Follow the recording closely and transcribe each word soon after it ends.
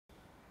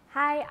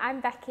Hi,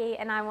 I'm Becky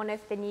and I'm one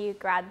of the new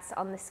grads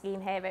on the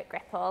scheme here at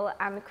Gripple,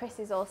 and Kris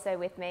is also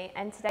with me,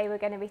 and today we're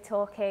going to be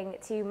talking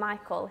to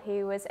Michael,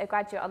 who was a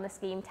graduate on the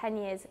scheme 10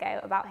 years ago,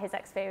 about his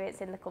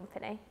experience in the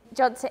company.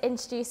 Do you want to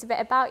introduce a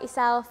bit about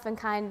yourself and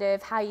kind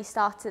of how you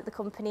started at the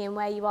company and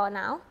where you are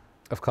now?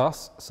 Of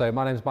course. So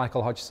my name is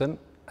Michael Hodgson.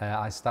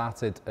 I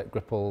started at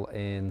Gripple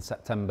in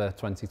September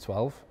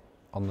 2012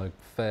 on the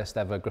first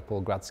ever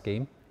Gripple grad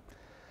scheme.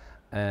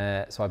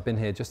 So I've been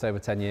here just over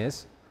 10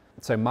 years.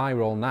 So my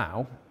role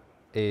now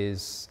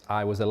is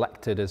I was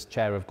elected as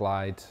chair of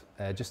GLIDE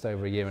just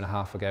over a year and a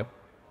half ago.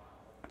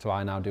 So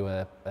I now do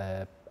a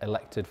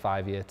elected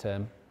 5-year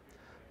term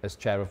as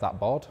chair of that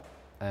board.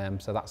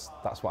 So that's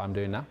what I'm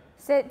doing now.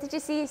 So did you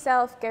see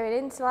yourself going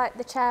into like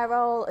the chair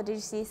role, or did you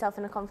see yourself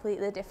in a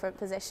completely different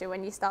position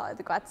when you started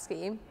the grad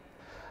scheme?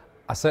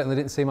 I certainly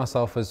didn't see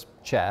myself as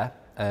chair.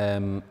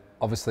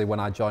 Obviously when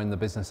I joined the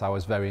business I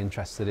was very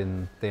interested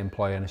in the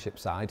employee ownership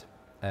side,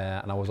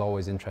 and I was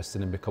always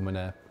interested in becoming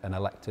an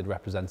elected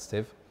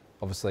representative.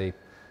 Obviously,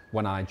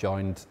 when I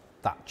joined,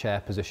 that chair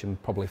position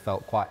probably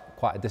felt quite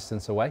a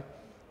distance away.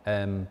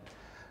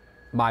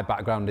 My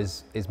background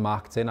is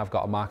marketing. I've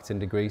got a marketing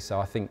degree,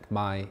 so I think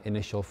my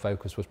initial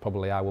focus was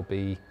probably I will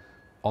be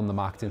on the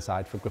marketing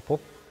side for Gripple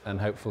and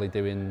hopefully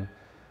doing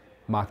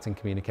marketing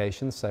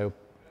communications. So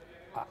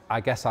I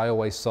guess I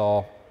always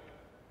saw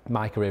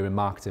my career in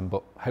marketing,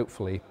 but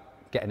hopefully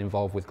getting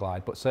involved with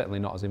GLIDE, but certainly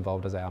not as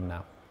involved as I am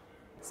now.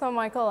 So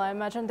Michael, I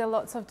imagine there are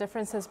lots of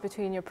differences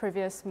between your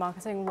previous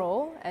marketing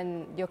role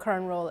and your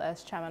current role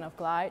as chairman of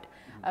GLIDE.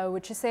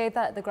 Would you say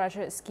that the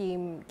graduate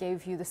scheme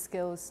gave you the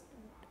skills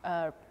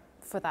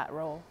for that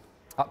role?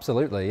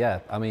 Absolutely, yeah.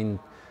 I mean,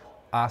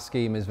 our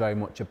scheme is very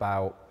much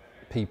about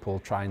people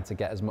trying to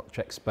get as much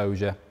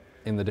exposure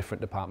in the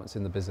different departments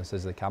in the business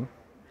as they can.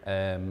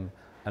 And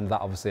that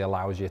obviously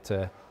allows you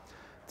to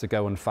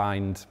go and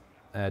find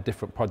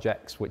different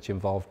projects which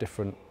involve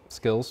different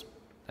skills,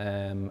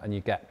 and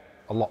you get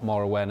a lot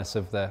more awareness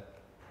of the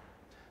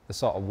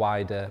sort of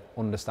wider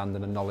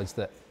understanding and knowledge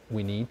that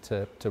we need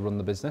to run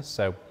the business.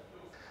 So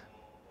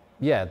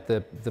yeah,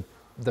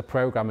 the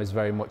programme is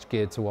very much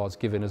geared towards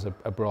giving us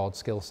a broad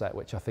skill set,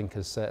 which I think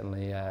has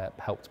certainly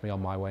helped me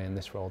on my way in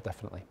this role,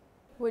 definitely.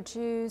 Would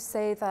you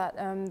say that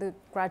the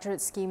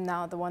graduate scheme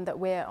now, the one that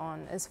we're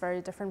on, is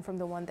very different from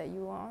the one that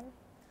you are on?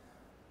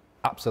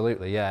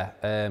 Absolutely, yeah.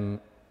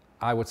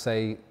 I would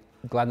say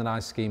Glenn and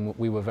I's scheme,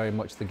 we were very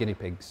much the guinea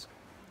pigs.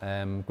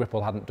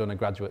 Gripple hadn't done a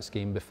graduate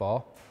scheme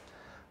before,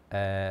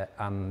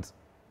 and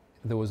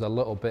there was a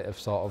little bit of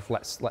sort of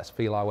let's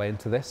feel our way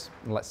into this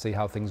and let's see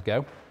how things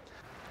go.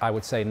 I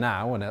would say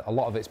now, and a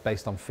lot of it's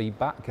based on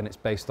feedback and it's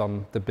based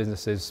on the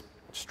business's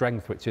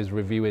strength, which is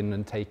reviewing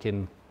and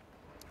taking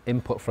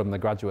input from the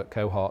graduate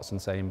cohorts and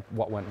saying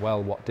what went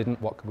well, what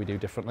didn't, what could we do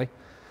differently.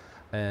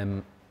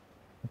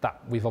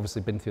 That we've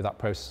obviously been through that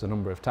process a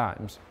number of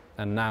times,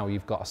 and now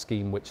you've got a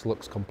scheme which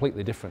looks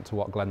completely different to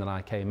what Glenn and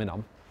I came in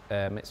on.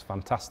 It's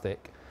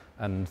fantastic,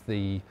 and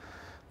the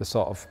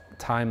sort of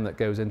time that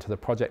goes into the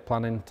project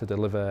planning to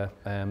deliver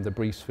the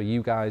briefs for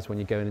you guys when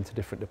you're going into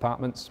different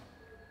departments,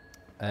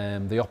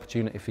 the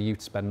opportunity for you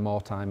to spend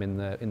more time in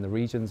the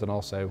regions, and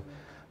also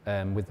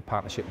with the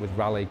partnership with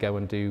Raleigh, go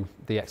and do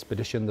the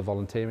expedition, the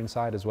volunteering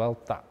side as well.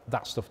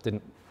 That stuff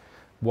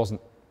wasn't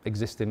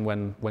existing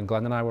when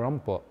Glenn and I were on,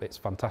 but it's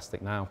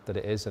fantastic now that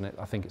it is, and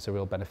I think it's a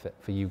real benefit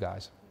for you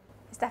guys.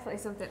 It's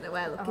definitely something that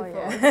we're looking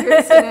forward to,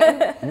 isn't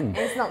it?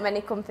 There's not many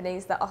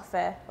companies that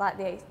offer like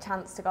the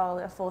chance to go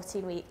on a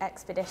 14-week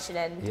expedition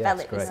and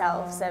develop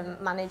yourselves and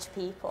manage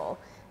people,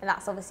 and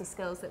that's obviously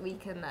skills that we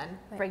can then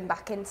bring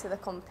back into the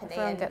company.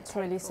 Everyone gets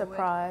really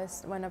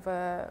surprised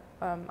whenever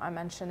I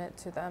mention it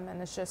to them, and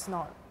it's just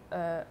not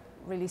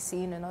really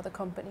seen in other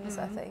companies,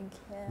 I think.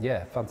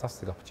 Yeah,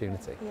 fantastic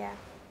opportunity. Yeah.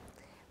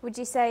 Would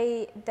you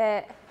say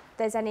that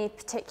there's any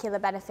particular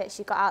benefits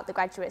you got out of the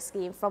graduate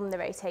scheme from the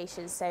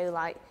rotations, so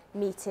like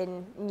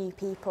meeting new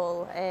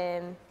people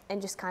and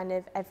just kind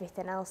of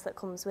everything else that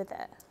comes with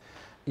it?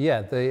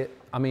 Yeah,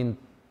 I mean,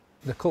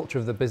 the culture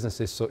of the business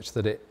is such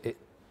that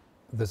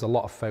there's a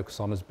lot of focus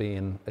on us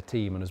being a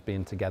team and us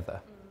being together.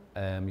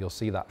 You'll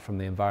see that from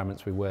the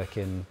environments we work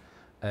in,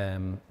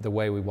 the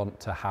way we want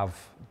to have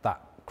that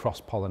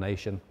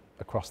cross-pollination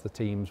across the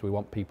teams. We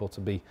want people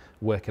to be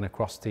working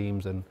across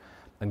teams and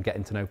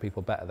getting to know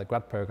people better. The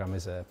grad programme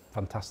is a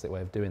fantastic way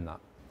of doing that,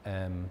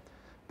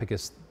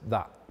 because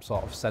that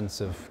sort of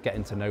sense of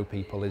getting to know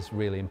people is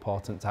really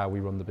important to how we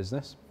run the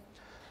business.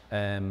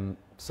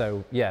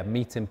 So yeah,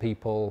 meeting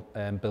people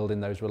and building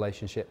those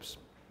relationships,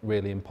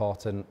 really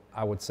important.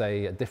 I would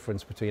say a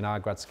difference between our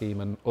grad scheme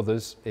and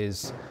others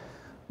is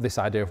this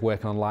idea of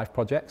working on live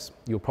projects.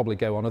 You'll probably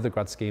go on other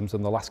grad schemes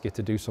and they'll ask you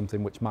to do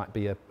something which might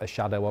be a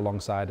shadow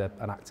alongside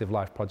an active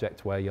live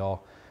project, where you're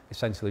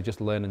essentially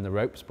just learning the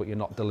ropes, but you're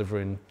not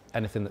delivering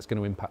anything that's going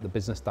to impact the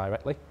business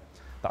directly.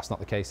 That's not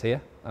the case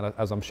here, and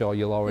as I'm sure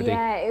you'll already know.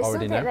 Yeah, it was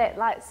something that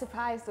like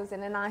surprised us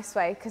in a nice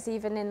way, because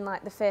even in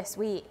like the first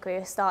week we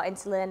were starting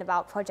to learn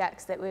about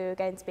projects that we were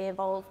going to be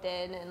involved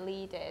in and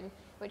leading,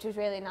 which was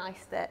really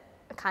nice that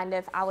kind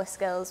of our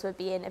skills were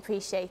being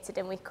appreciated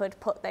and we could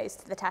put those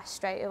to the test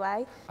straight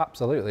away.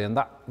 Absolutely, and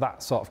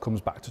that sort of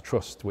comes back to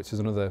trust, which is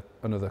another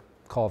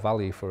core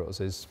value for us.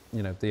 Is,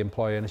 you know, the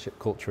employee ownership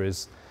culture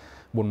is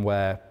one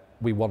where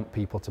we want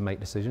people to make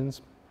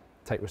decisions,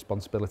 take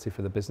responsibility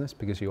for the business,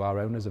 because you are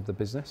owners of the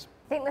business.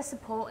 I think the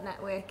support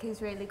network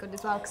is really good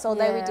as well, because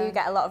although we do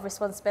get a lot of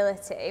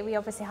responsibility, we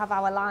obviously have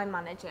our line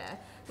manager,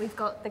 we've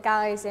got the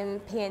guys in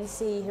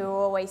P&C who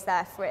are always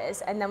there for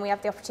us, and then we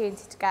have the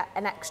opportunity to get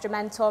an extra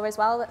mentor as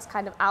well that's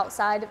kind of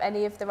outside of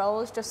any of the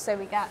roles, just so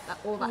we get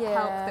all that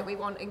help that we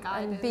want in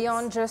guidance. And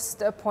beyond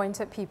just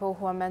appointed people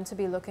who are meant to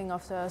be looking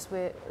after us,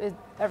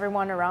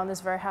 everyone around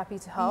is very happy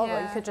to help.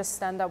 Or you could just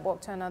stand up,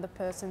 walk to another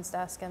person's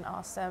desk and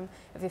ask them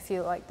if you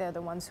feel like they're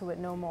the ones who would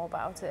know more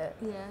about it.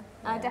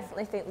 I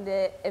definitely think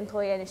the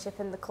employee ownership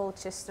and the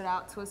culture stood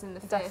out to us in the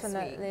first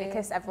week,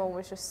 because everyone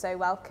was just so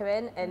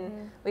welcoming,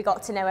 and we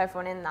got to know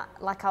everyone in that,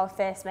 like our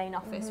first main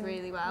office,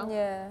 really well.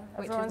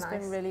 Everyone's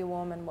been really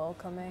warm and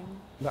welcoming.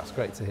 That's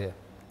great to hear.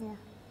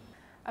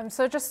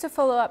 So just to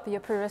follow up your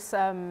previous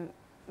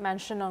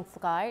mention on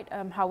GLIDE,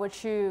 how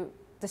would you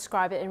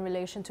describe it in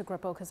relation to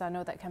Gripple, because I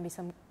know that can be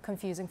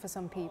confusing for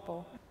some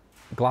people.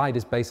 GLIDE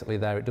is basically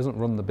there, it doesn't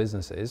run the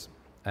businesses.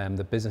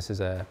 The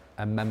businesses are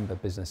member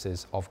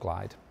businesses of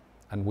GLIDE,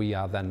 and we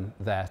are then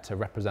there to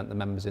represent the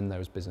members in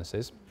those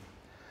businesses,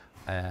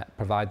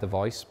 provide the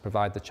voice,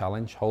 provide the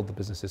challenge, hold the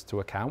businesses to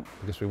account,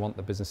 because we want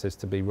the businesses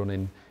to be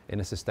running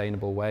in a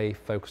sustainable way,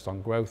 focused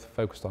on growth,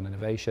 focused on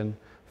innovation,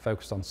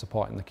 focused on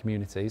supporting the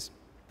communities.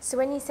 So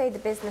when you say the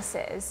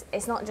businesses,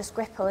 it's not just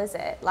Gripple, is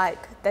it? Like,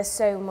 there's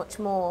so much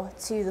more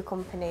to the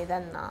company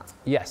than that.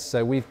 Yes,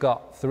 so we've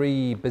got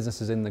 3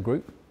 businesses in the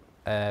group.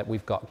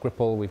 We've got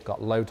Gripple, we've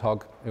got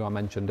Loadhog, who I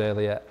mentioned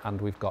earlier,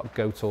 and we've got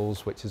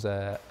GoTools, which is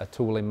a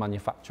tooling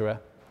manufacturer.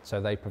 So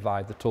they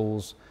provide the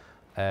tools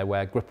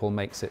where Gripple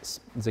makes its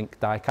zinc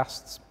die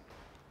casts,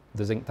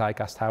 the zinc die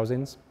cast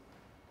housings,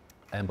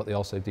 but they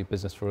also do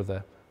business for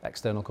other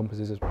external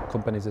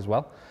companies as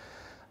well.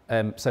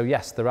 So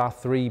yes, there are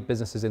 3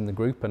 businesses in the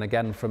group, and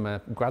again, from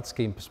a grad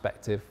scheme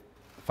perspective,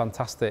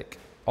 fantastic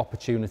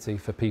opportunity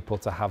for people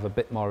to have a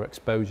bit more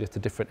exposure to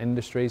different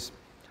industries,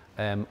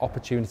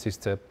 opportunities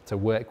to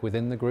work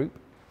within the group.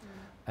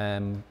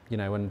 You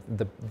know, and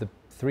the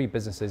 3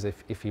 businesses,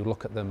 if you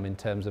look at them in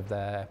terms of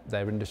their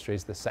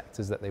industries, the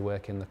sectors that they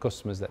work in, the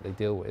customers that they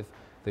deal with,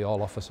 they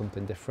all offer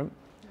something different.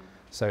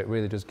 So it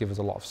really does give us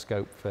a lot of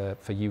scope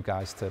for you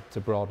guys to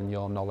broaden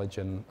your knowledge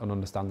and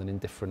understanding in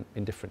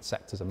different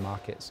sectors and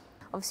markets.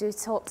 Obviously,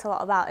 we've talked a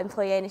lot about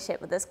employee ownership,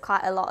 but there's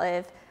quite a lot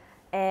of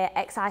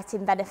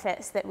exciting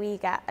benefits that we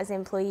get as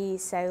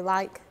employees. So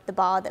like the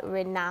bar that we're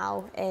in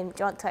now, do you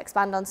want to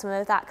expand on some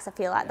of that? Because I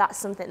feel like that's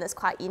something that's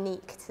quite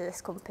unique to this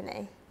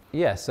company.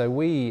 Yeah, so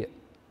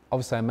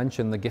obviously I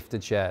mentioned the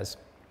gifted shares.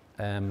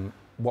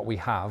 What we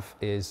have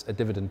is a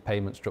dividend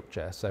payment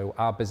structure. So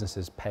our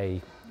businesses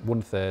pay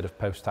 1/3 of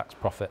post-tax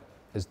profit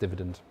as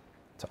dividend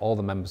to all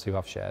the members who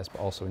have shares,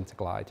 but also into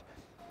GLIDE.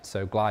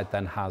 So GLIDE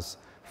then has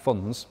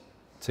funds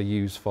to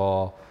use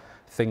for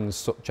things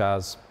such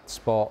as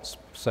sports,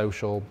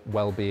 social,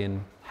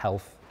 well-being,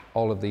 health,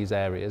 all of these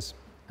areas.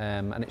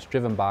 And it's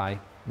driven by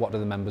what do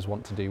the members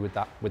want to do with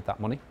that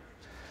money.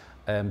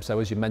 So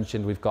as you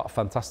mentioned, we've got a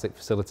fantastic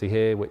facility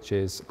here, which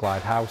is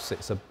GLIDE House.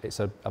 It's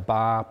a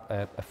bar,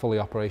 a fully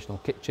operational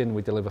kitchen.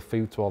 We deliver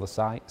food to all the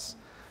sites.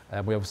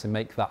 We obviously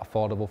make that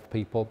affordable for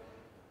people.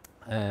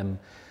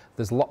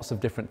 There's lots of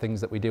different things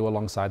that we do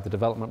alongside the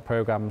development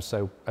programs.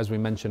 So as we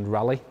mentioned,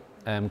 Rally.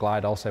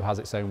 GLIDE also has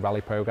its own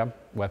Rally program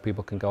where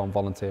people can go on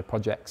volunteer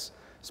projects,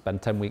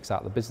 spend 10 weeks out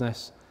of the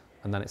business,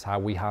 and then it's how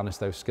we harness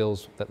those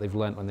skills that they've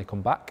learnt when they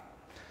come back.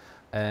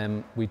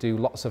 We do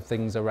lots of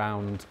things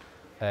around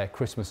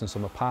Christmas and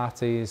summer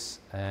parties,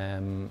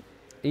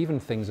 even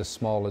things as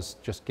small as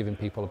just giving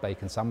people a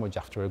bacon sandwich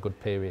after a good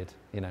period,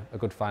 you know, a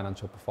good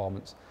financial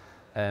performance.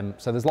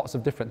 So there's lots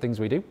of different things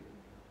we do.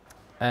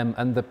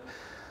 And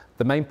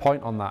the main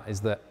point on that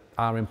is that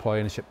our employee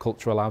ownership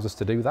culture allows us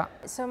to do that.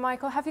 So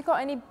Michael, have you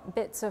got any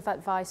bits of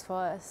advice for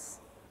us?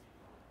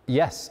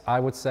 Yes, I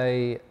would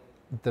say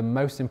the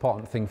most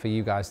important thing for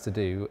you guys to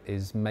do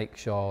is make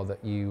sure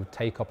that you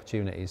take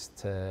opportunities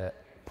to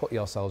put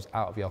yourselves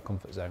out of your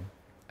comfort zone.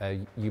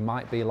 You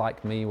might be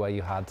like me, where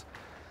you had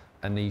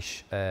a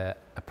niche, a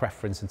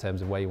preference in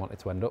terms of where you wanted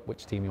to end up,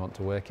 which team you want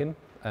to work in,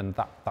 and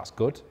that's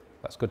good.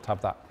 That's good to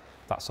have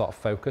that sort of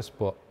focus,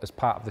 but as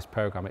part of this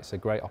program, it's a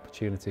great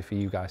opportunity for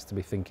you guys to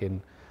be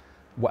thinking,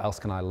 what else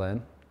can I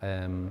learn?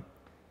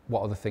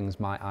 What other things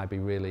might I be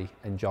really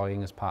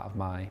enjoying as part of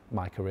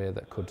my career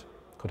that could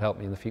help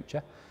me in the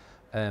future?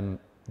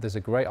 There's a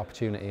great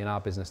opportunity in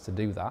our business to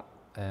do that,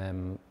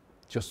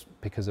 just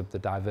because of the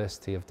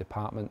diversity of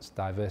departments,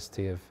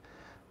 diversity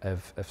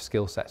of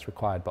skill sets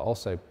required, but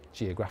also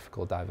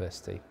geographical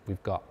diversity.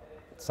 We've got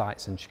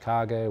sites in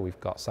Chicago, we've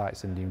got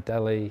sites in New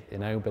Delhi,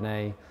 in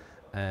Obane,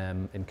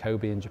 in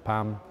Kobe in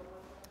Japan.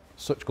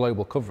 Such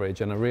global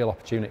coverage and a real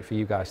opportunity for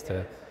you guys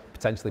to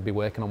potentially be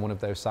working on one of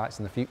those sites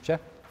in the future.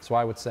 So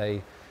I would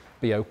say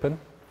be open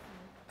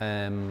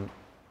and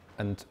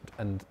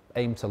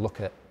aim to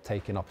look at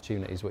taking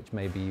opportunities which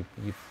maybe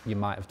you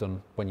might have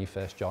done when you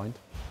first joined.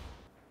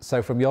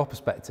 So from your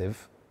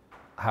perspective,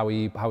 how are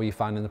you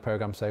finding the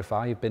programme so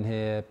far? You've been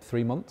here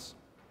 3 months?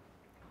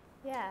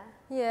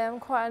 Yeah, I'm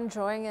quite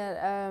enjoying it.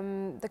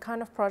 The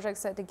kind of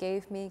projects that they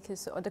gave me,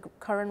 because the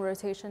current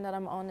rotation that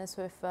I'm on is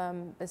with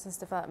business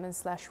development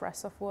 /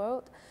 rest of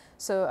world.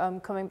 So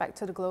coming back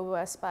to the global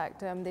aspect,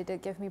 they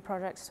did give me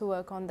projects to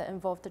work on that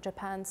involved the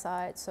Japan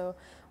side. So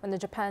when the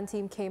Japan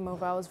team came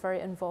over, I was very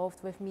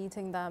involved with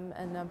meeting them,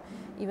 and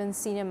even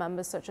senior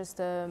members such as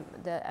the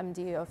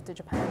MD of the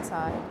Japan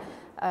side.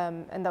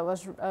 And that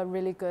was a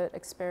really good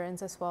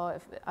experience as well.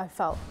 I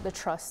felt the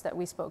trust that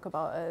we spoke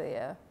about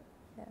earlier.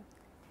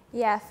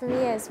 Yeah, for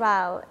me as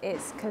well,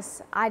 it's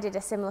because I did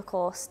a similar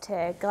course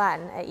to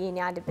Glenn at uni.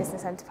 I did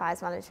business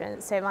enterprise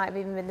management, so it might have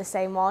even been the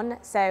same one.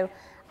 So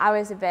I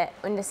was a bit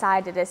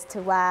undecided as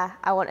to where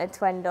I wanted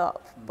to end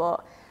up,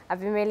 but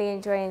I've been really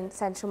enjoying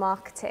central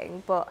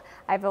marketing, but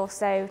I've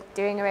also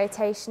doing a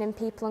rotation in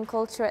people and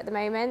culture at the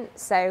moment.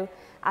 So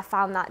I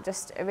found that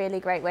just a really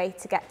great way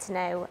to get to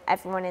know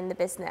everyone in the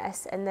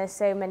business, and there's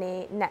so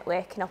many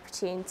networking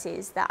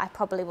opportunities that I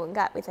probably wouldn't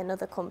get with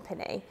another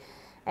company.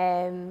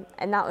 And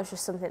that was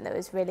just something that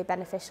was really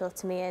beneficial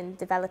to me in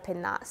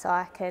developing that, so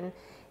I can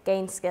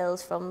gain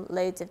skills from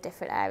loads of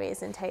different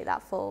areas and take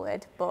that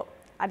forward. But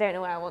I don't know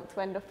where I want to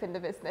end up in the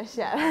business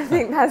yet. I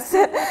think that's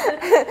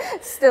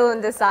still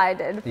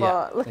undecided,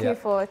 but looking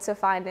forward to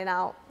finding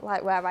out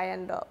like where I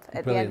end up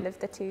at the end of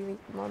the 2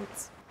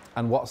 months.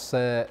 And what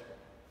are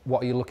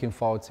you looking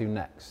forward to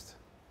next?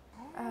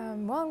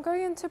 Well, I'm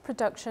going into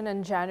production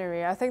in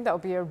January. I think that will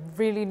be a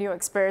really new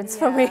experience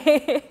for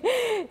me.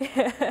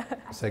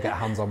 So get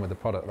hands-on with the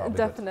product, that'll be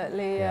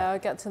Definitely, good. I'll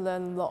get to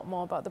learn a lot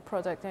more about the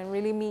product and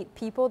really meet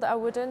people that I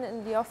wouldn't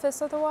in the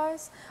office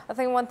otherwise. I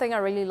think one thing I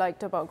really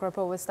liked about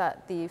Gripple was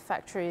that the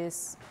factory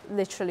is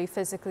literally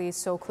physically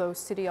so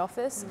close to the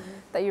office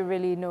that you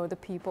really know the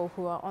people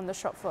who are on the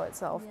shop floor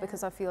itself,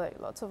 because I feel like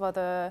lots of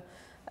other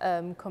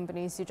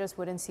companies, you just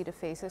wouldn't see the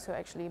faces who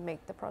actually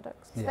make the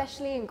products.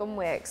 Especially in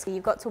Gunworks,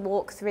 you've got to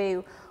walk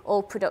through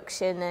all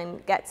production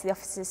and get to the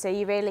offices, so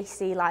you really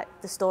see like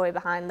the story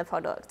behind the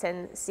product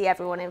and see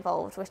everyone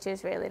involved, which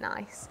is really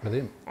nice.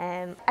 Brilliant.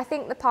 I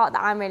think the part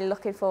that I'm really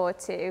looking forward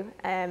to,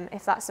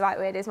 if that's the right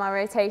word, is my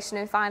rotation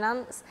in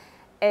finance.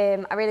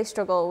 I really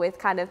struggle with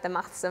kind of the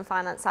maths and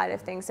finance side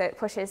of things, so it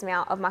pushes me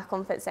out of my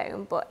comfort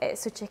zone, but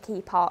it's such a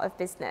key part of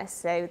business,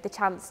 so the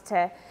chance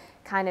to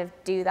kind of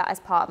do that as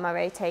part of my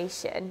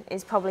rotation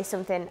is probably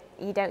something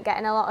you don't get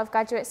in a lot of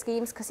graduate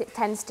schemes, because it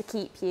tends to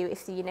keep you,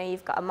 if you know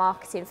you've got a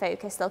marketing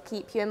focus, they'll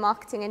keep you in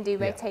marketing and do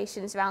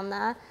rotations around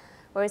there.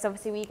 Whereas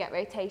obviously we get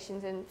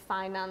rotations in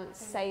finance,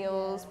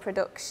 sales,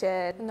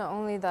 production. Not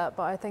only that,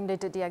 but I think they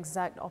did the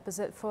exact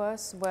opposite for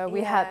us, where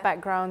we had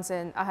backgrounds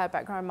in, I had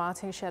background in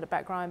marketing, she had a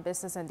background in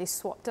business, and they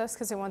swapped us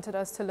because they wanted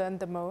us to learn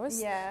the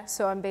most.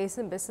 So I'm based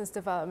in business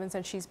development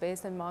and she's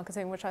based in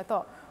marketing, which I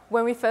thought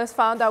when we first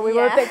found out we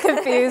were a bit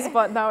confused,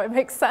 but now it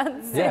makes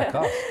sense. Of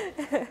course.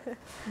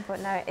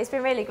 But no, it's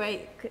been really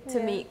great to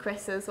meet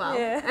Kris as well,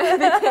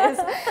 because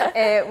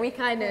we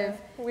kind of...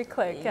 We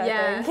click,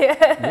 I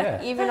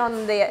think. Even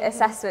on the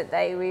assessment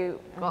day, we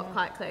got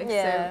quite close,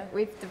 so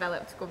we've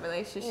developed a good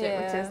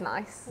relationship, which is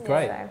nice.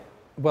 Great. So.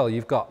 Well,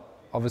 you've got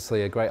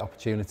obviously a great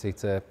opportunity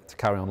to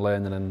carry on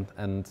learning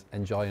and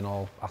enjoying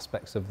all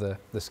aspects of the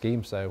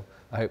scheme, so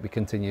I hope we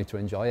continue to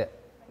enjoy it.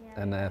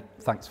 And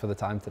thanks for the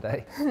time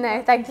today.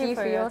 No, thank you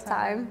for your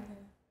time.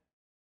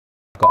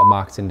 I've got a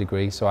marketing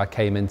degree, so I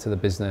came into the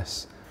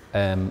business.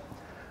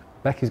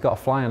 Becky's got a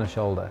fly on her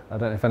shoulder. I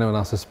don't know if anyone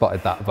else has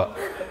spotted that, but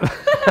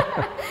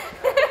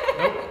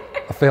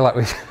I feel like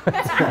we should.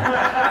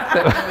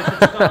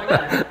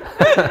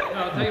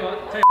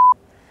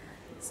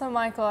 So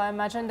Michael, I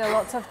imagine there are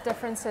lots of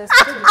differences.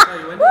 What?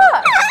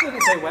 I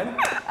didn't say when.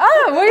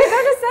 Oh, what are you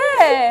going to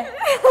say?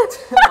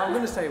 I'm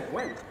going to say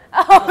when.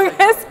 Oh,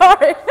 okay,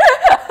 sorry.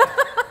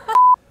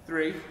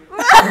 3.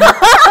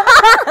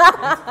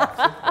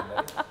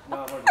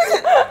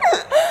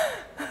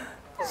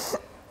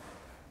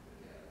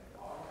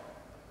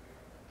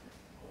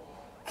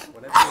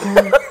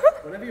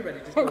 Whenever you're ready,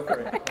 just go for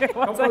it. Okay,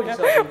 Compose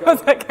yourself. One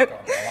second.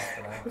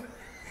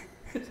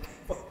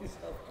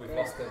 We've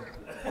lost him.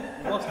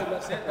 We've lost him,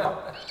 that's it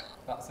now.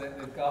 That's it,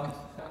 they've gone.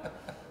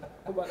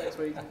 Come back next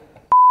week.